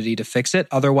opportunity to fix it.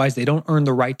 Otherwise, they don't earn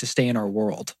the right to stay in our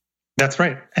world. That's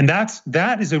right. And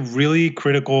that is a really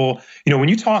critical, when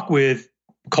you talk with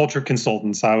culture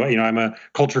consultants, I'm a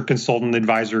culture consultant,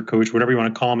 advisor, coach, whatever you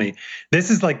want to call me. This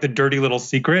is like the dirty little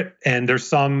secret. And there's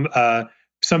some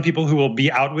people who will be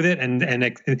out with it. And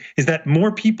is that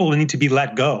more people need to be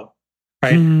let go,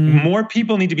 right? More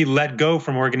people need to be let go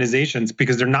from organizations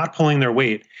because they're not pulling their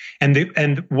weight.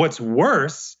 And what's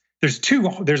worse,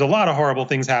 there's a lot of horrible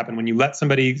things happen when you let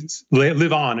somebody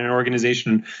live on in an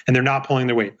organization and they're not pulling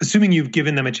their weight, assuming you've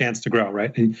given them a chance to grow,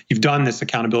 right? And you've done this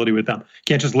accountability with them. You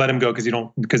can't just let them go because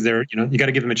they're, you got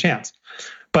to give them a chance.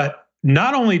 But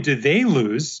not only do they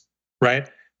lose, right?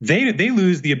 They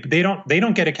lose they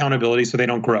don't get accountability, so they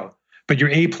don't grow. But your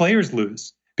A players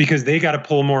lose because they got to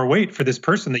pull more weight for this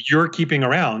person that you're keeping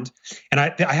around. And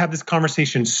I have this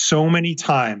conversation so many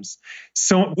times.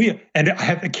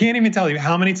 I can't even tell you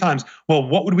how many times. Well,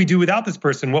 what would we do without this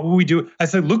person? What would we do? I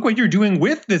said, look what you're doing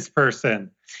with this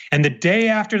person. And the day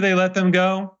after they let them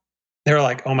go, they're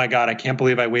like, oh my God, I can't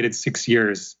believe I waited 6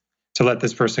 years to let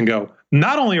this person go.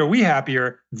 Not only are we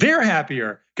happier, they're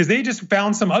happier because they just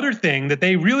found some other thing that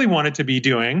they really wanted to be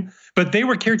doing, but they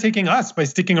were caretaking us by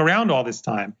sticking around all this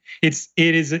time. It's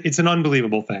an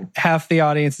unbelievable thing. Half the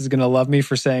audience is going to love me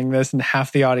for saying this, and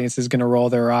half the audience is going to roll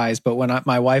their eyes. But when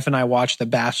my wife and I watch The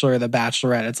Bachelor or The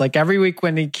Bachelorette, it's like every week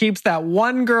when he keeps that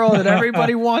one girl that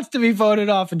everybody wants to be voted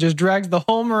off and just drags the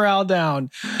whole morale down.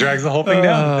 Drags the whole thing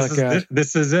down.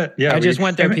 This is it. Yeah, I just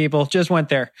went there, people. Just went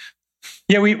there.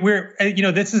 Yeah, we're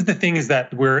this is the thing is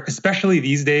that we're, especially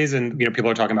these days, and people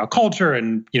are talking about culture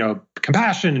and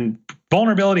compassion and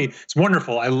vulnerability. It's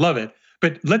wonderful. I love it.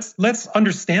 But let's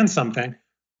understand something.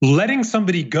 Letting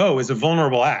somebody go is a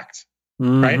vulnerable act,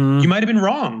 right? You might have been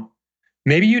wrong.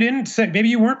 Maybe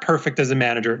you weren't perfect as a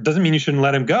manager. It doesn't mean you shouldn't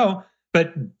let him go.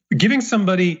 But giving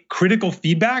somebody critical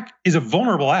feedback is a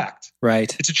vulnerable act.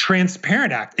 Right. It's a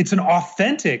transparent act. It's an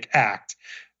authentic act.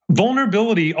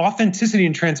 Vulnerability, authenticity,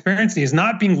 and transparency is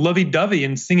not being lovey-dovey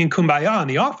and singing Kumbaya in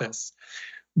the office.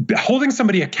 Holding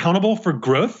somebody accountable for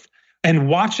growth, And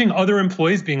watching other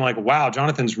employees being like, wow,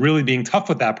 Jonathan's really being tough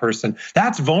with that person.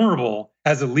 That's vulnerable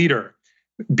as a leader.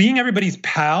 Being everybody's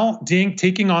pal,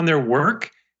 taking on their work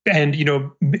and,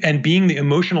 and being the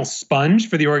emotional sponge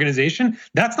for the organization,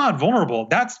 that's not vulnerable.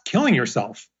 That's killing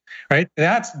yourself, right?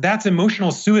 That's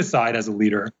emotional suicide as a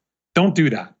leader. Don't do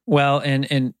that. Well,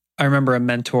 and I remember a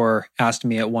mentor asked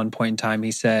me at one point in time,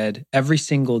 he said, every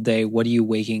single day, what are you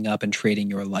waking up and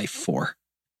trading your life for?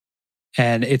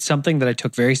 And it's something that I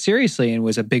took very seriously and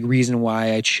was a big reason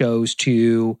why I chose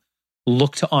to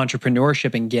look to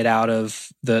entrepreneurship and get out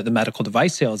of the medical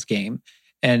device sales game.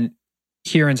 And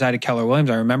here inside of Keller Williams,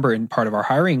 I remember in part of our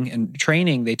hiring and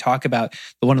training, they talk about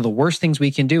one of the worst things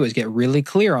we can do is get really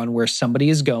clear on where somebody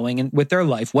is going with their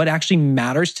life, what actually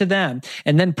matters to them,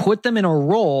 and then put them in a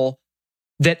role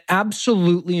that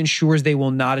absolutely ensures they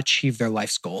will not achieve their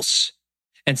life's goals.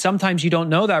 And sometimes you don't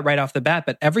know that right off the bat,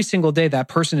 but every single day that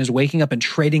person is waking up and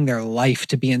trading their life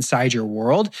to be inside your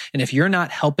world. And if you're not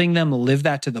helping them live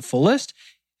that to the fullest,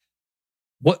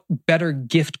 what better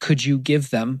gift could you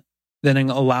give them than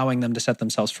allowing them to set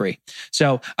themselves free?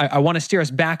 So I want to steer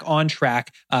us back on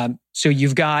track. So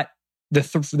you've got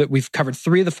that we've covered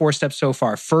 3 of the 4 steps so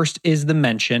far. First is the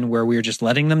mention, where we're just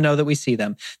letting them know that we see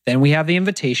them. Then we have the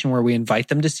invitation, where we invite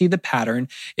them to see the pattern.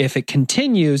 If it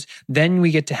continues, then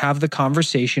we get to have the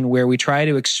conversation where we try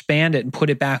to expand it and put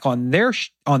it back on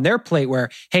their plate, where,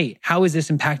 hey, how is this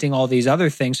impacting all these other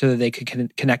things, so that they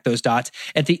could connect those dots.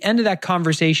 At the end of that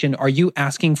conversation, are you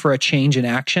asking for a change in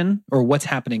action, or what's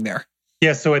happening there?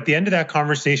 Yeah. So at the end of that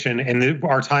conversation, and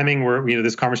our timing, where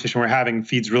this conversation we're having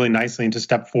feeds really nicely into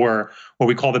step 4, what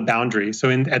we call the boundary.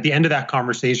 So at the end of that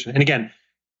conversation, and again,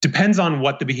 depends on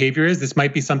what the behavior is. This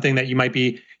might be something that it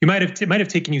might have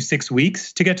taken you 6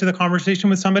 weeks to get to the conversation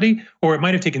with somebody, or it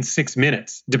might have taken 6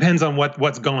 minutes. Depends on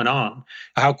what's going on,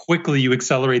 how quickly you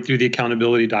accelerate through the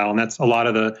accountability dial. And that's a lot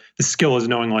of the skill, is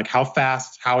knowing like how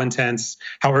fast, how intense,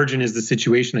 how urgent is the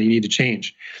situation that you need to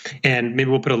change. And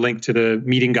maybe we'll put a link to the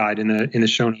meeting guide in the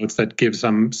show notes that gives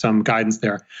some guidance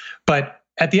there. But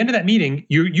at the end of that meeting,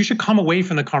 you should come away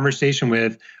from the conversation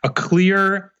with a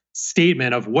clear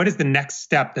statement of what is the next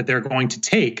step that they're going to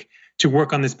take to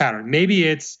work on this pattern. Maybe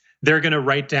it's they're going to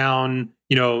write down,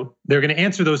 they're going to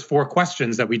answer those 4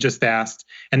 questions that we just asked,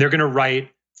 and they're going to write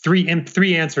three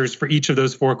answers for each of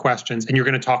those 4 questions, and you're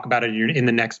going to talk about it in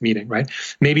the next meeting, right?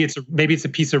 Maybe it's a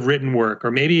piece of written work,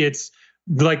 or maybe it's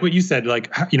like what you said,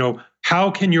 like,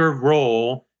 how can your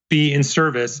role be in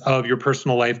service of your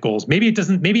personal life goals? Maybe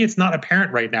it's not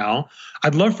apparent right now.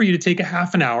 I'd love for you to take a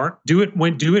half an hour, do it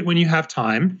when you have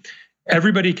time.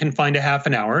 Everybody can find a half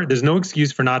an hour. There's no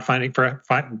excuse for not being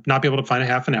able to find a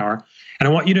half an hour. And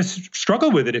I want you to struggle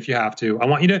with it if you have to. I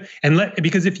want you to,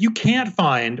 because if you can't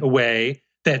find a way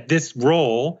that this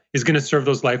role is going to serve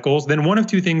those life goals, then one of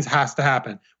 2 things has to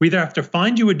happen. We either have to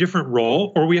find you a different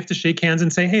role, or we have to shake hands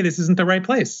and say, hey, this isn't the right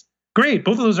place. Great.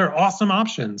 Both of those are awesome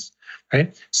options,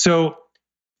 right? So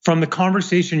from the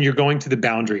conversation, you're going to the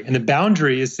boundary, and the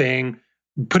boundary is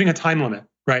putting a time limit,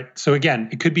 right? So again,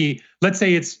 it could be, let's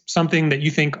say it's something that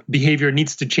you think behavior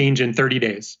needs to change in 30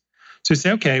 days. So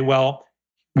say, okay, well,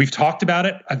 we've talked about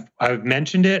it. I've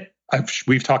mentioned it.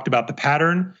 We've talked about the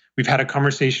pattern. We've had a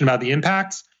conversation about the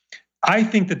impacts. I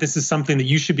think that this is something that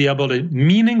you should be able to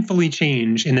meaningfully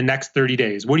change in the next 30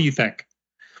 days. What do you think?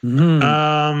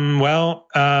 Yeah,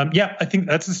 I think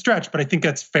that's a stretch, but I think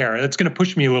that's fair. That's going to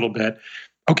push me a little bit.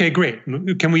 Okay, great.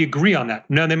 Can we agree on that?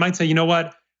 No, they might say, you know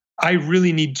what? I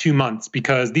really need 2 months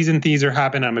because these and these are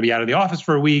happening. I'm going to be out of the office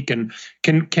for a week. And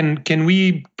can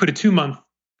we put a 2-month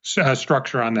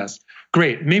structure on this?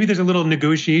 Great. Maybe there's a little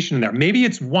negotiation in there. Maybe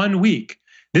it's 1 week.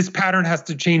 This pattern has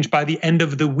to change by the end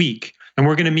of the week. And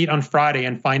we're going to meet on Friday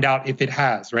and find out if it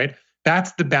has, right?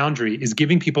 That's the boundary, is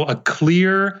giving people a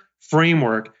clear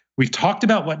framework. We've talked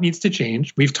about what needs to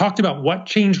change. We've talked about what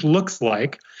change looks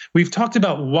like. We've talked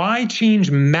about why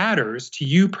change matters to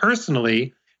you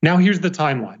personally. Now here's the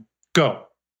timeline. Go.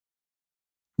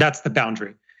 That's the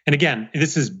boundary. And again,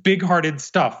 this is big-hearted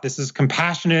stuff. This is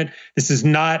compassionate. This is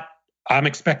not, I'm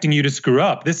expecting you to screw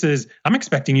up. This is, I'm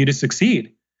expecting you to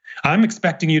succeed. I'm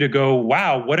expecting you to go,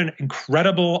 wow, what an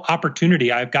incredible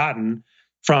opportunity I've gotten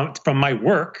from my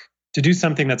work to do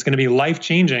something that's going to be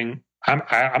life-changing. I'm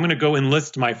going to go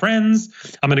enlist my friends.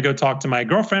 I'm going to go talk to my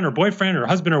girlfriend or boyfriend or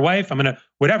husband or wife. I'm going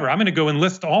to go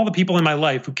enlist all the people in my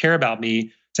life who care about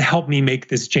me to help me make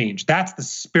this change. That's the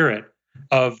spirit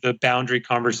of the boundary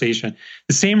conversation.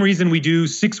 The same reason we do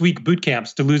 6-week boot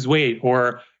camps to lose weight,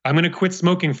 or I'm going to quit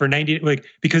smoking for 90,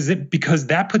 because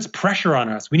that puts pressure on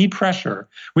us. We need pressure.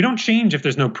 We don't change if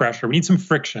there's no pressure. We need some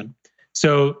friction.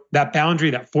 So that boundary,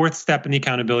 that 4th step in the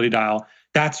accountability dial,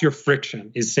 that's your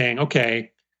friction, is saying,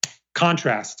 okay,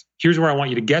 contrast. Here's where I want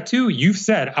you to get to. You've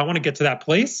said, I want to get to that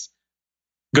place.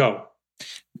 Go.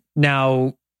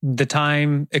 Now, the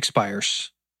time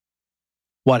expires.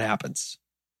 What happens?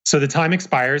 So the time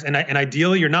expires, and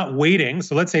ideally you're not waiting.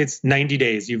 So let's say it's 90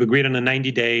 days. You've agreed on a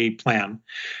 90-day plan.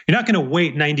 You're not going to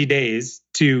wait 90 days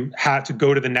to have to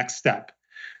go to the next step.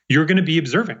 You're going to be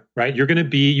observing, right?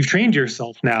 You've trained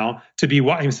yourself now to be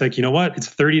watching. It's like, you know what? It's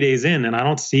 30 days in and I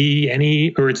don't see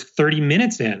any, or it's 30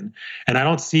 minutes in and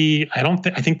I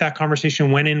think that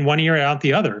conversation went in one ear out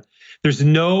the other. There's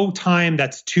no time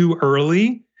that's too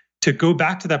early to go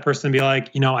back to that person and be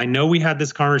like, I know we had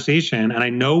this conversation and I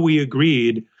know we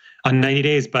agreed on 90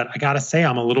 days, but I got to say,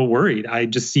 I'm a little worried. I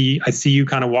see you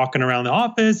kind of walking around the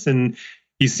office and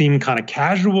you seem kind of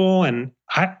casual. And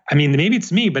I mean, maybe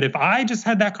it's me, but if I just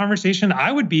had that conversation,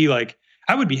 I'd be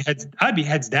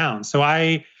heads down. So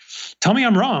tell me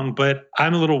I'm wrong, but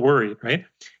I'm a little worried, right?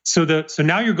 So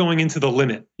now you're going into the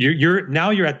limit.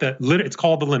 You're at the limit. It's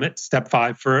called the limit, step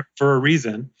 5 for a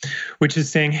reason, which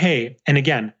is saying, hey, and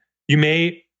again, you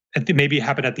maybe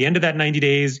happen at the end of that 90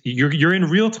 days. You're in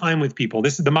real time with people.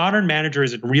 The modern manager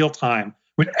is in real time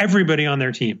with everybody on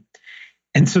their team.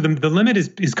 And so the limit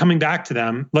is coming back to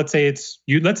them. Let's say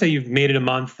you've made it a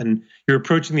month and you're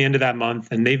approaching the end of that month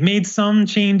and they've made some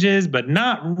changes, but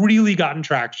not really gotten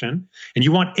traction. And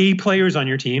you want A players on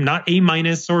your team, not A-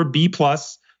 or B+.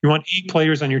 You want A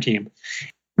players on your team,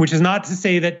 which is not to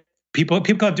say that people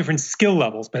have different skill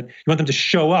levels, but you want them to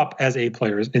show up as A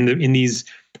players in these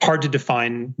hard to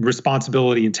define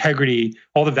responsibility, integrity,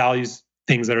 all the values,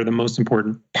 things that are the most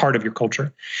important part of your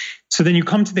culture. So then you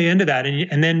come to the end of that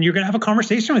and then you're going to have a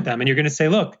conversation with them and you're going to say,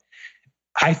 look,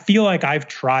 I feel like I've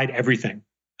tried everything.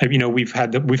 We've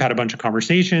had a bunch of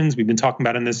conversations. We've been talking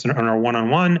about this on our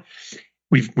one-on-one.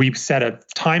 We've set a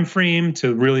time frame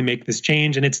to really make this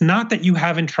change. And it's not that you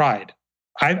haven't tried.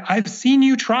 I've seen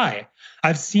you try.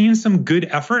 I've seen some good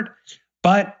effort,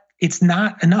 but it's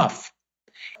not enough.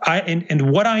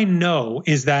 And what I know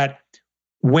is that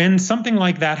when something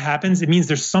like that happens, it means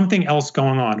there's something else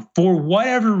going on. For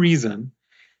whatever reason,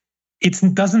 it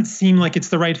doesn't seem like it's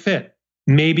the right fit.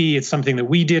 Maybe it's something that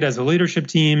we did as a leadership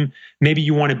team. Maybe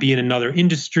you want to be in another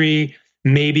industry.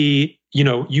 Maybe you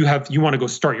want to go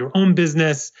start your own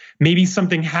business. Maybe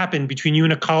something happened between you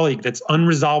and a colleague that's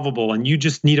unresolvable and you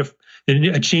just need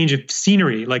a change of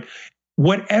scenery. Like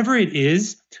whatever it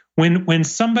is, when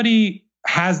somebody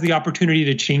has the opportunity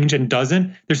to change and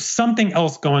doesn't, there's something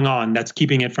else going on that's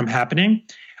keeping it from happening.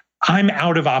 I'm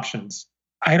out of options.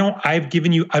 I've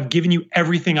given you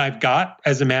everything I've got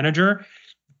as a manager.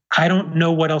 I don't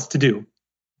know what else to do.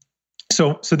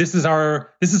 So this is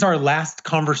our last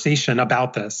conversation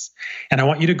about this. And I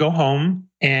want you to go home.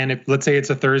 And if let's say it's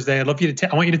a Thursday, I want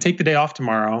you to take the day off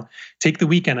tomorrow, take the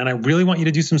weekend. And I really want you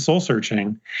to do some soul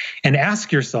searching and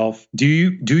ask yourself, do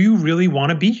you really want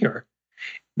to be here?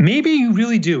 Maybe you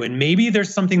really do. And maybe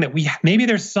there's something that maybe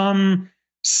there's some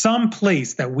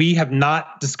place that we have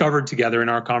not discovered together in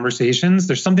our conversations.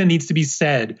 There's something that needs to be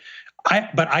said.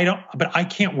 But I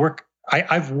can't work.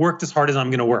 I've worked as hard as I'm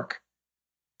going to work.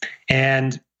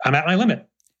 And I'm at my limit.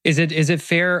 Is it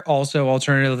fair also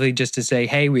alternatively just to say,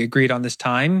 hey, we agreed on this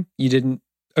time. You didn't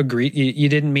agree. You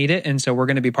didn't meet it. And so we're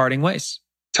going to be parting ways.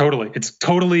 Totally.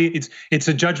 It's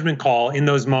a judgment call in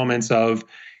those moments of,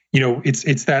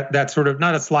 it's that sort of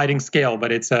not a sliding scale,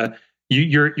 but it's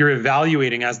you're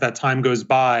evaluating as that time goes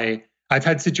by. I've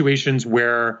had situations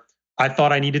where I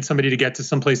thought I needed somebody to get to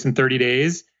someplace in 30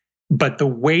 days, but the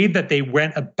way that they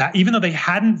went about, even though they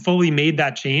hadn't fully made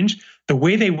that change, the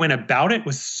way they went about it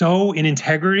was so in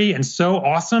integrity and so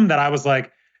awesome that I was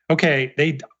like, okay,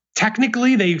 they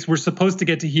were supposed to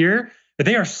get to here, but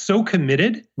they are so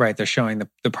committed. Right. They're showing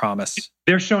the promise.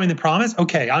 They're showing the promise.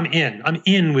 Okay, I'm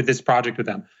in with this project with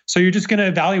them. So you're just going to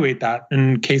evaluate that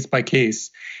in case by case.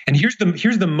 And here's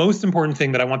the most important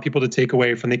thing that I want people to take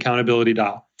away from the accountability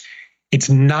dial. It's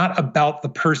not about the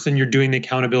person you're doing the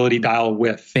accountability dial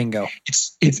with. Bingo.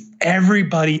 It's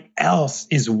everybody else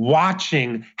is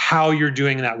watching how you're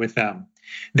doing that with them.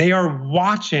 They are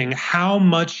watching how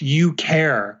much you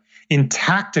care in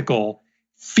tactical,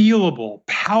 feelable,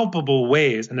 palpable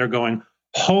ways. And they're going,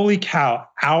 holy cow,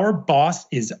 our boss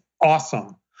is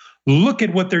awesome. Look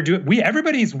at what they're doing.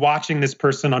 Everybody's watching this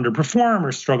person underperform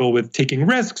or struggle with taking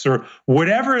risks or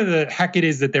whatever the heck it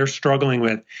is that they're struggling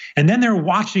with. And then they're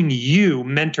watching you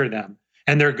mentor them.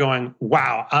 And they're going,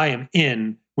 wow, I am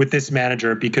in with this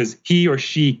manager because he or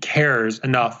she cares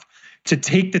enough to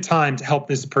take the time to help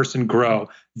this person grow.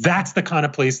 That's the kind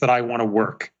of place that I want to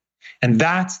work. And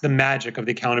that's the magic of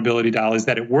the accountability dial, is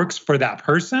that it works for that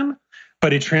person,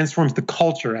 but it transforms the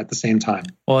culture at the same time.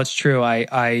 Well, it's true.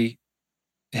 I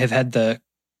have had the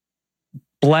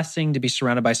blessing to be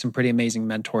surrounded by some pretty amazing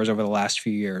mentors over the last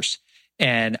few years.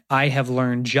 And I have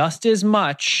learned just as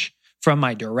much from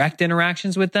my direct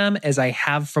interactions with them as I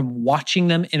have from watching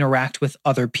them interact with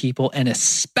other people, and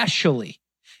especially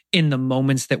in the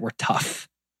moments that were tough.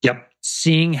 Yep.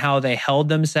 Seeing how they held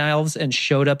themselves and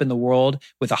showed up in the world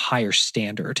with a higher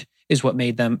standard is what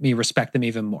made me respect them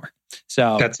even more.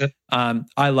 So that's it.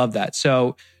 I love that.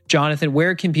 So Jonathan,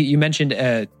 where can you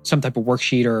mentioned some type of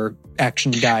worksheet or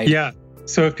action guide? Yeah.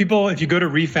 So if you go to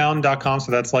refound.com,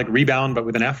 so that's like rebound, but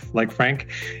with an F, like Frank,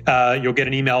 you'll get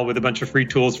an email with a bunch of free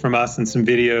tools from us and some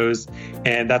videos.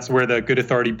 And that's where the Good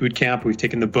Authority Bootcamp, we've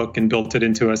taken the book and built it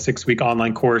into a 6-week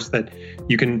online course that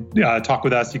you can talk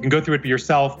with us. You can go through it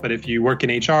yourself, but if you work in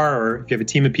HR or if you have a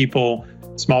team of people,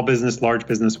 small business, large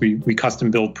business, we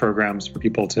custom build programs for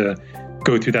people to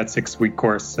go through that 6-week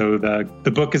course. So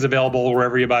the book is available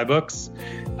wherever you buy books.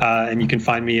 And you can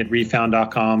find me at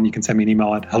refound.com. You can send me an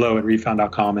email at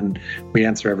hello@refound.com, and we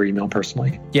answer every email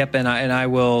personally. Yep. And I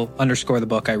will underscore the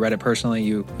book. I read it personally.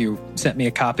 You sent me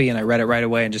a copy and I read it right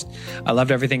away, and I loved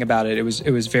everything about it. It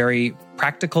was very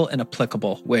practical and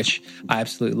applicable, which I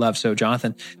absolutely love. So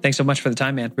Jonathan, thanks so much for the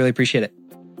time, man. Really appreciate it.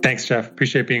 Thanks, Jeff.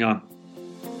 Appreciate being on.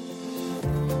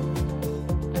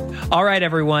 All right,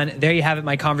 everyone. There you have it,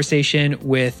 my conversation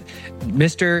with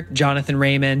Mr. Jonathan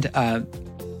Raymond.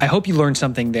 I hope you learned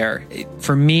something there.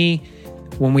 For me,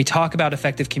 when we talk about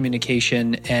effective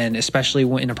communication, and especially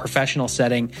in a professional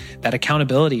setting, that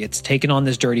accountability, it's taken on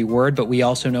this dirty word, but we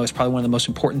also know it's probably one of the most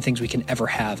important things we can ever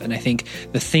have. And I think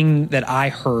the thing that I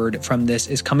heard from this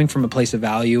is coming from a place of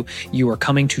value. You are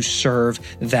coming to serve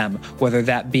them, whether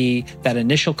that be that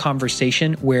initial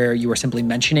conversation where you are simply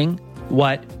mentioning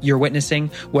what you're witnessing,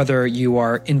 whether you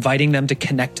are inviting them to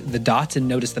connect the dots and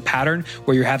notice the pattern,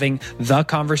 where you're having the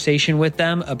conversation with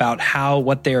them about how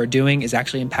what they are doing is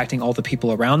actually impacting all the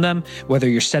people around them, whether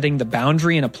you're setting the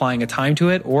boundary and applying a time to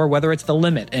it, or whether it's the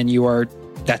limit and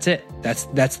that's it.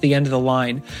 That's the end of the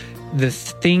line. The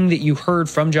thing that you heard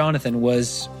from Jonathan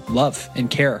was love and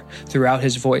care throughout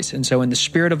his voice. And so in the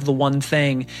spirit of the one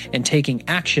thing and taking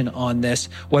action on this,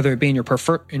 whether it be in your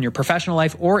professional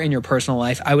life or in your personal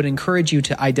life, I would encourage you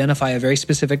to identify a very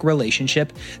specific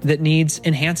relationship that needs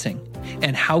enhancing.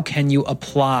 And how can you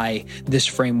apply this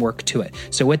framework to it?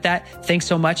 So with that, thanks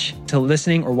so much to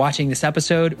listening or watching this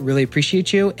episode. Really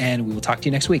appreciate you. And we will talk to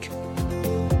you next week.